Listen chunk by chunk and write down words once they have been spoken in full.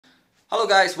Hello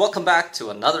guys, welcome back to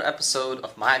another episode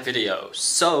of my video.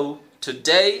 So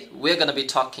today we're gonna be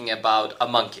talking about a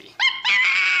monkey.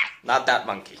 Not that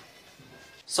monkey.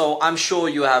 So I'm sure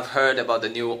you have heard about the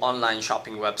new online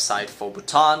shopping website for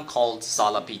Bhutan called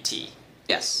Zala.Bt.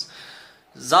 Yes,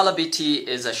 Zala.Bt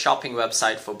is a shopping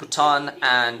website for Bhutan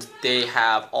and they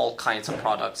have all kinds of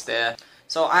products there.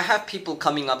 So I have people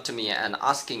coming up to me and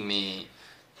asking me,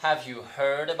 have you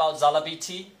heard about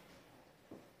Zala.Bt?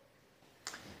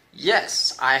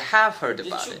 Yes, I have heard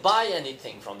about it. Did you buy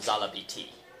anything from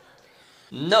Zala.Bt?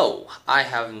 No, I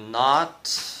have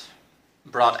not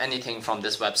brought anything from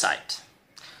this website.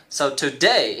 So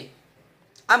today,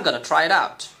 I'm gonna try it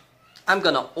out. I'm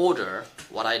gonna order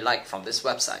what I like from this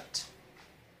website.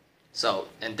 So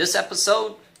in this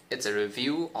episode, it's a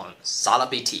review on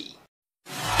Zala.Bt.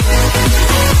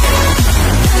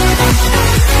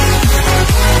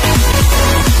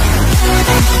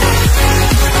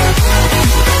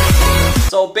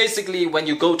 So basically, when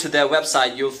you go to their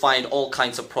website, you'll find all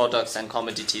kinds of products and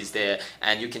commodities there,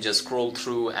 and you can just scroll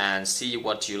through and see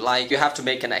what you like. You have to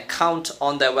make an account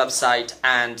on their website,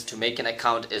 and to make an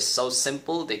account is so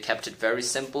simple. They kept it very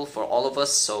simple for all of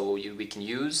us, so we can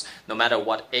use no matter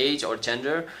what age or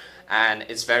gender, and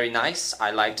it's very nice.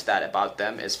 I liked that about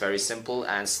them. It's very simple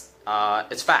and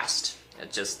it's fast.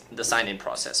 Just the sign-in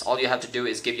process. All you have to do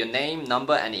is give your name,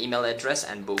 number and email address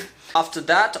and boom. After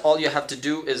that, all you have to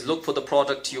do is look for the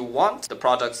product you want, the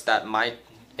products that might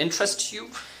interest you,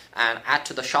 and add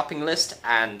to the shopping list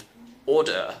and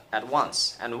order at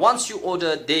once. And once you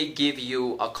order, they give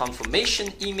you a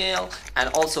confirmation email and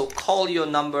also call your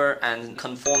number and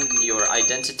confirm your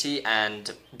identity,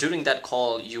 and during that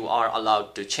call you are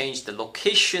allowed to change the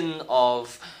location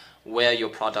of where your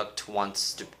product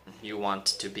you want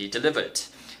to be delivered.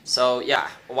 So yeah,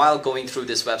 while going through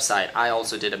this website, I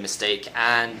also did a mistake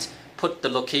and put the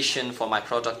location for my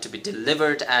product to be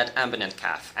delivered at Ambanet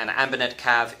Cave, and Ambanet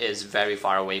Cave is very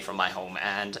far away from my home.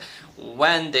 And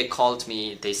when they called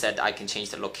me, they said I can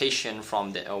change the location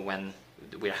from the when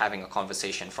we're having a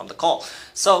conversation from the call.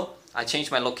 So I changed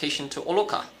my location to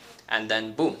Oloka, and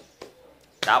then boom.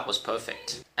 That was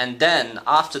perfect. And then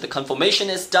after the confirmation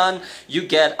is done, you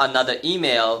get another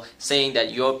email saying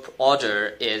that your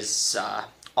order is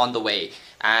on the way,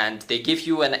 and they give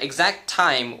you an exact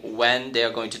time when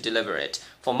they're going to deliver it.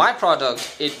 For my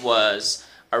product, it was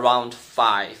around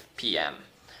 5 p.m.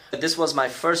 This was my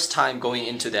first time going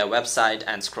into their website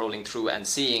and scrolling through and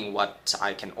seeing what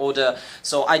I can order.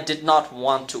 So I did not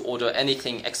want to order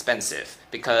anything expensive,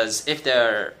 because if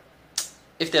their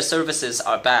services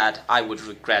are bad, I would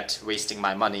regret wasting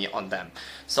my money on them.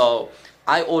 So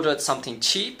I ordered something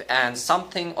cheap and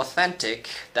something authentic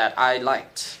that I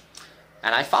liked.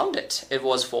 And I found it. It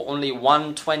was for only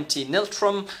 120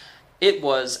 Niltrum. It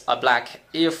was a black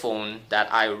earphone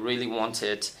that I really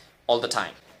wanted all the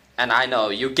time. And I know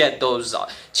you get those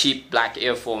cheap black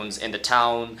earphones in the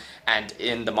town and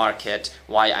in the market.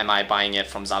 Why am I buying it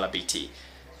from Zala.Bt?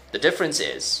 The difference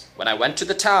is, when I went to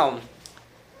the town,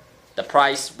 the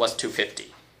price was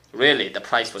 $250. Really, the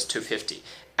price was $250.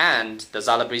 And the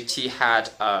Zala.Bt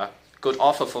had a good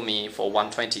offer for me for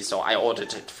 $120, so I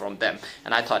ordered it from them.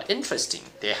 And I thought, interesting,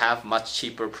 they have much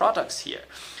cheaper products here.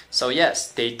 So yes,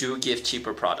 they do give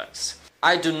cheaper products.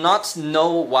 I do not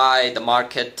know why the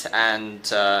market and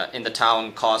in the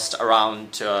town cost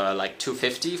around like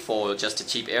 $250 for just a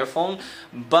cheap earphone,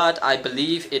 but I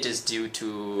believe it is due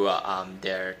to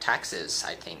their taxes,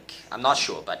 I think. I'm not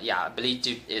sure, but yeah, I believe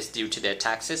it is due to their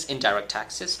taxes, indirect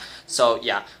taxes. So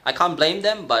yeah, I can't blame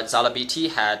them, but Zala.Bt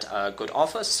had a good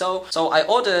offer. So I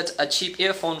ordered a cheap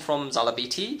earphone from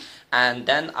Zala.Bt, and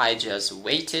then I just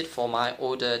waited for my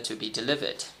order to be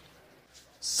delivered.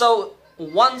 So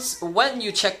when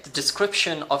you check the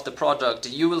description of the product,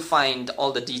 you will find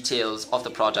all the details of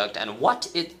the product and what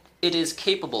it is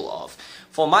capable of.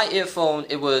 For my earphone,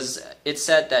 it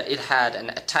said that it had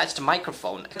an attached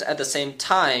microphone. At the same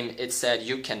time, it said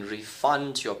you can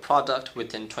refund your product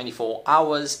within 24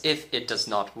 hours if it does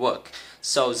not work.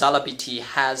 So Zala.Bt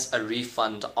has a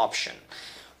refund option.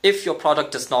 If your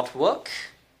product does not work,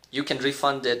 you can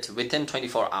refund it within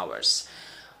 24 hours.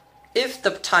 If the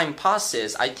time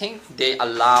passes, I think they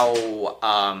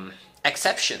allow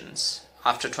exceptions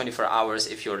after 24 hours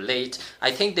if you're late.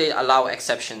 I think they allow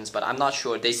exceptions, but I'm not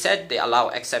sure. They said they allow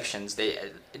exceptions. They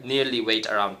nearly wait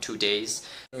around 2 days.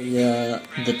 Yeah,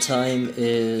 the time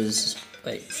is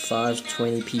like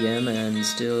 5:20 p.m. and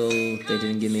still they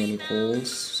didn't give me any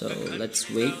calls. So let's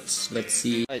wait. Let's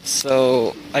see. Right,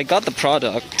 so I got the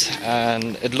product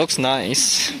and it looks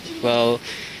nice. Well,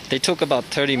 they took about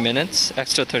 30 minutes,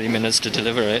 extra 30 minutes to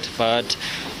deliver it, but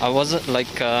I wasn't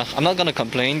like, I'm not gonna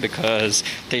complain because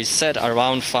they said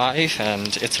around 5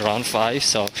 and it's around 5,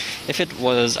 so if it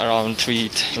was around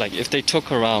 3, like if they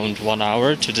took around 1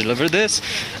 hour to deliver this,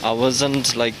 I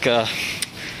wasn't like, I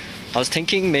was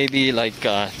thinking maybe like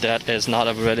that is not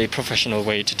a really professional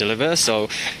way to deliver, so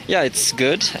yeah, it's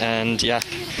good, and yeah,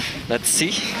 let's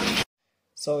see.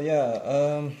 So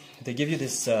yeah, they give you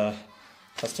this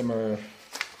customer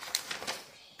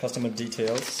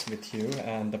details with you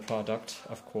and the product,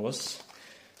 of course.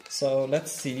 So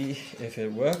let's see if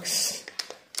it works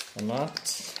or not.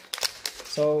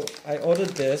 So I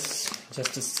ordered this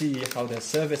just to see how their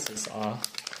services are,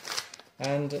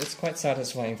 and it's quite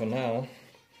satisfying for now.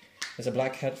 It's a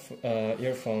black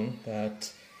earphone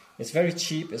that is very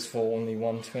cheap. It's for only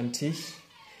 120,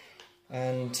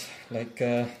 and like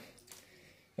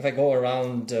if I go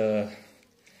around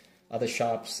other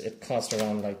shops, it costs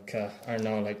around like I don't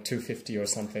know, like 250 or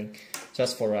something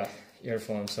just for a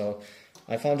earphone. So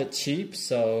I found it cheap.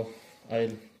 So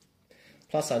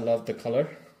plus I love the color.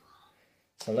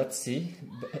 So let's see.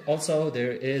 Also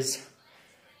there is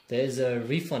a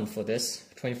refund for this,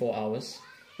 24 hours.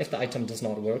 If the item does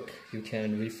not work, you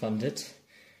can refund it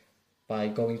by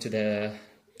going to the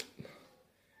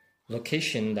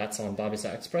location that's on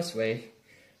Babisa Expressway.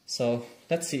 So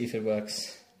let's see if it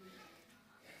works.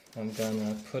 I'm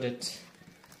gonna put it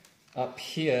up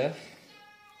here.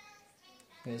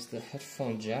 There's the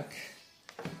headphone jack,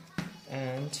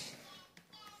 and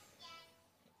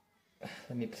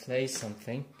let me play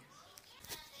something.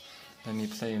 Let me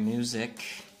play music.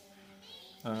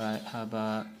 Alright, how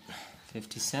about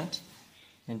 50 Cent,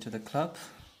 Into the Club?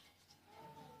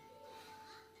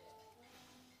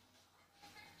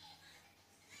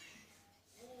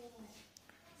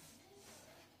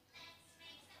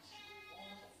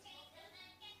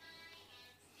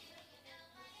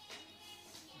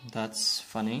 That's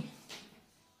funny.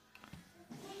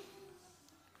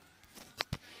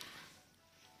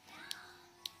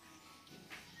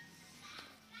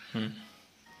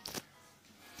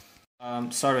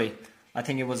 Sorry, I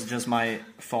think it was just my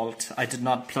fault. I did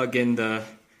not plug in the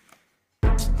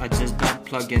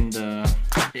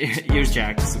ear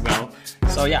jacks well.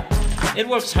 So yeah, it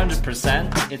works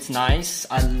 100%. It's nice.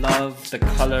 I love the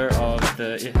color of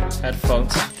the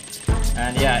headphones,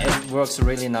 and yeah, it works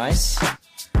really nice.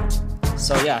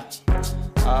 So yeah,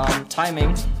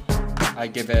 timing, I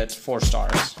give it 4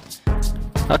 stars.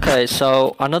 Okay,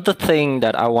 so another thing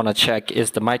that I want to check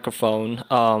is the microphone.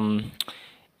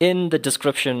 In the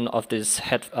description of these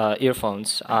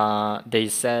earphones, they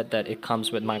said that it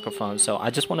comes with microphone. So I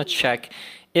just want to check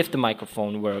if the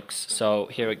microphone works. So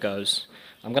here it goes.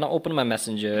 I'm gonna open my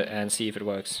messenger and see if it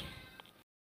works.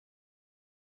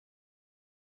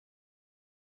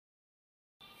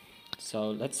 So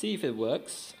let's see if it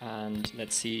works, and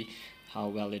let's see how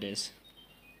well it is.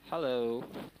 Hello.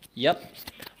 Yep,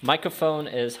 microphone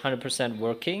is 100%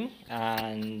 working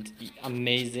and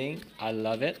amazing. I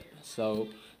love it. So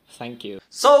thank you.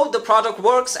 So the product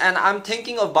works, and I'm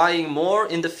thinking of buying more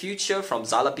in the future from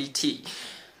Zala.Bt.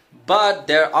 But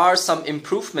there are some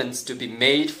improvements to be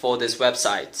made for this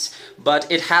website. But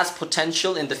it has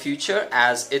potential in the future,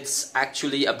 as it's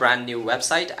actually a brand new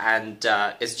website, and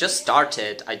it's just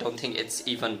started. I don't think it's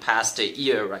even past a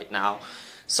year right now.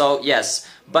 So yes,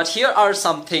 but here are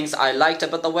some things I liked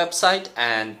about the website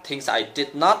and things I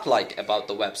did not like about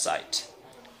the website.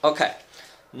 Okay,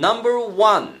 number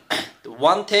 1. The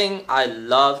one thing I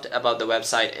loved about the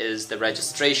website is the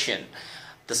registration.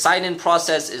 The sign-in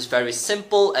process is very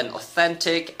simple and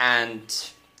authentic, and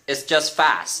it's just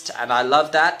fast, and I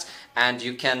love that. And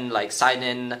you can like sign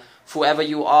in whoever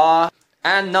you are.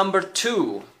 And number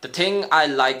 2, the thing I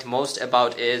liked most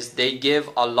about is they give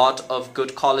a lot of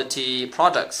good quality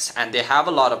products, and they have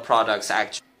a lot of products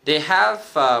actually. They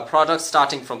have products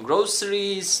starting from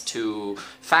groceries to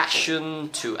fashion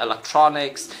to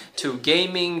electronics to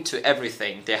gaming to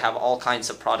everything. They have all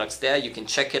kinds of products there. You can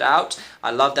check it out.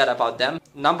 I love that about them.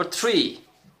 Number 3,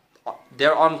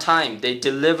 they're on time. They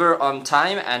deliver on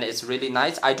time, and it's really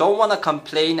nice. I don't want to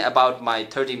complain about my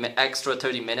extra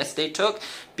 30 minutes they took,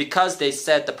 because they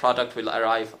said the product will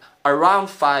arrive around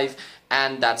 5,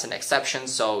 and that's an exception.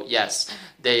 So yes,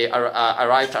 they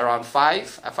arrived around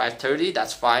 5:30.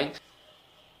 That's fine.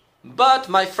 But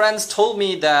my friends told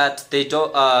me that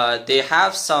they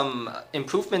have some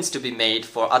improvements to be made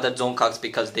for other Zongkaks,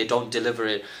 because they don't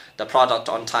deliver the product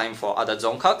on time for other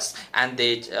Zongkaks, and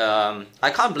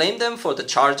I can't blame them for the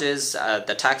charges,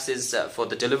 the taxes for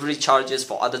the delivery charges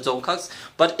for other Zongkaks.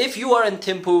 But if you are in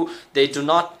Thimphu, they do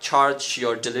not charge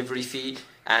your delivery fee,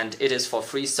 and it is for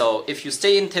free. So if you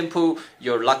stay in Thimphu,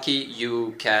 you're lucky,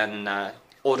 you can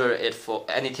order it for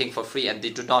anything for free, and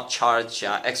they do not charge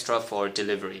extra for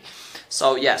delivery. So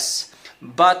yes,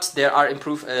 but there are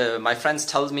my friends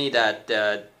tell me that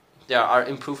there are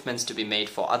improvements to be made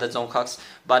for other Dzongkaks.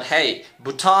 But hey,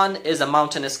 Bhutan is a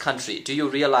mountainous country. Do you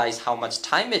realize how much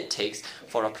time it takes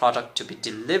for a product to be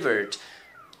delivered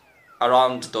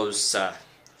around those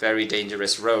very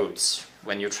dangerous roads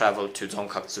when you travel to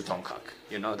Dzongkak to Dzongkak?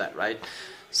 You know that, right?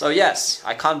 So yes,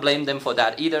 I can't blame them for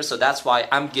that either. So that's why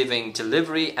I'm giving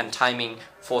delivery and timing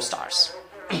 4 stars.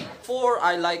 4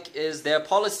 I like is their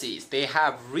policies. They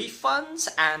have refunds,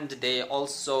 and they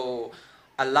also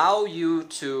allow you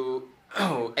to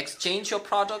exchange your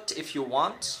product if you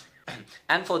want.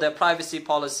 And for their privacy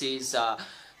policies,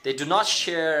 they do not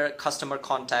share customer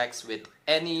contacts with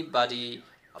anybody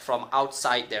from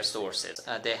outside their sources.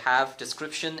 They have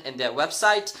description in their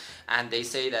website, and they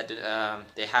say that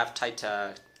they have tight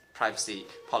privacy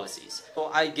policies. So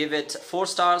I give it 4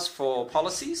 stars for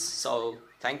policies, so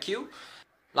thank you.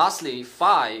 Lastly,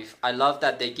 5, I love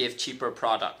that they give cheaper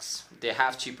products. They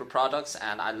have cheaper products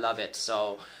and I love it.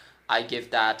 So I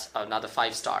give that another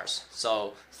 5 stars.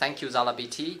 So thank you,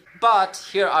 Zala.Bt. But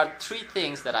here are 3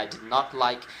 things that I did not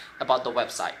like about the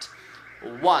website.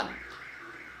 1,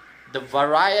 the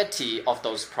variety of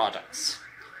those products.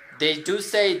 They do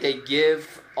say they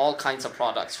give all kinds of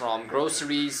products, from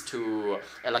groceries to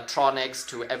electronics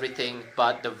to everything,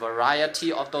 but the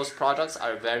variety of those products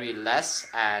are very less,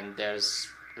 and there's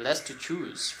less to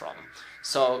choose from.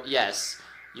 So yes,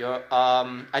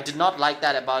 I did not like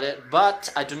that about it,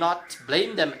 but I do not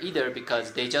blame them either,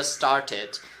 because they just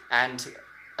started, and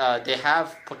they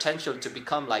have potential to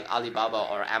become like Alibaba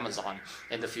or Amazon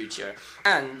in the future.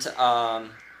 And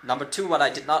number 2, what I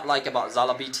did not like about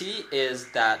Zala.Bt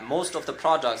is that most of the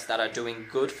products that are doing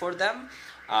good for them,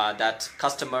 that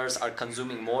customers are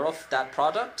consuming more of that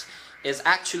product, is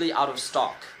actually out of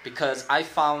stock, because I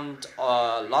found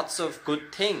lots of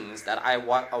good things that I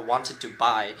wanted to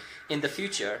buy in the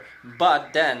future,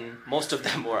 but then most of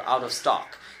them were out of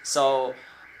stock. So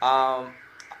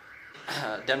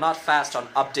they're not fast on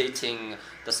updating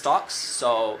the stocks,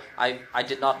 so I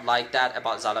did not like that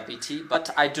about Zala.Bt. But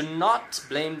I do not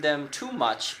blame them too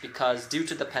much, because due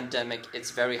to the pandemic, it's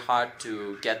very hard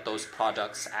to get those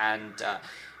products, and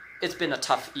it's been a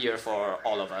tough year for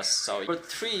all of us. So number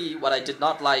 3, what I did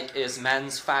not like is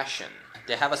men's fashion.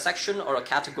 They have a section or a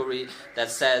category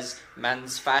that says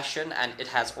men's fashion, and it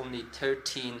has only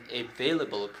 13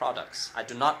 available products. I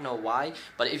do not know why,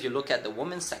 but if you look at the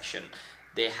women's section,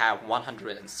 they have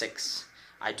 106.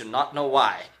 I do not know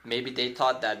why. Maybe they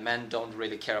thought that men don't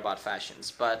really care about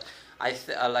fashions, but I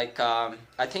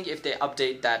think if they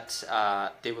update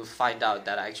that, they will find out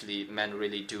that actually men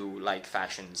really do like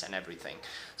fashions and everything.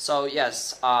 So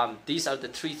yes, these are the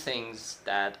 3 things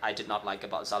that I did not like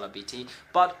about Zala.Bt.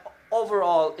 But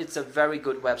overall, it's a very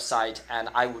good website, and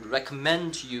I would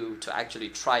recommend you to actually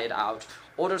try it out.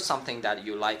 Order something that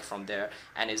you like from there,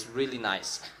 and it's really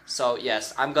nice. So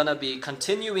yes, I'm gonna be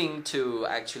continuing to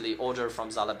actually order from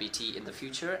Zala.Bt in the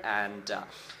future, and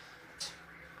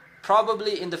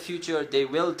probably in the future they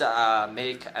will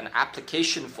make an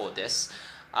application for this,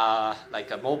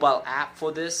 like a mobile app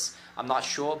for this. I'm not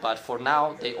sure, but for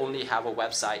now they only have a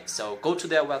website. So go to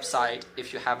their website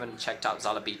if you haven't checked out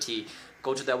Zala.Bt.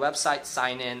 Go to their website,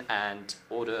 sign in, and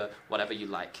order whatever you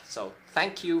like. So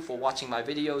thank you for watching my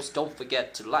videos. Don't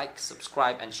forget to like,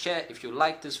 subscribe, and share if you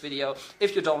like this video.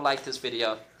 If you don't like this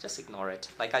video, just ignore it.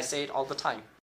 Like I say it all the time.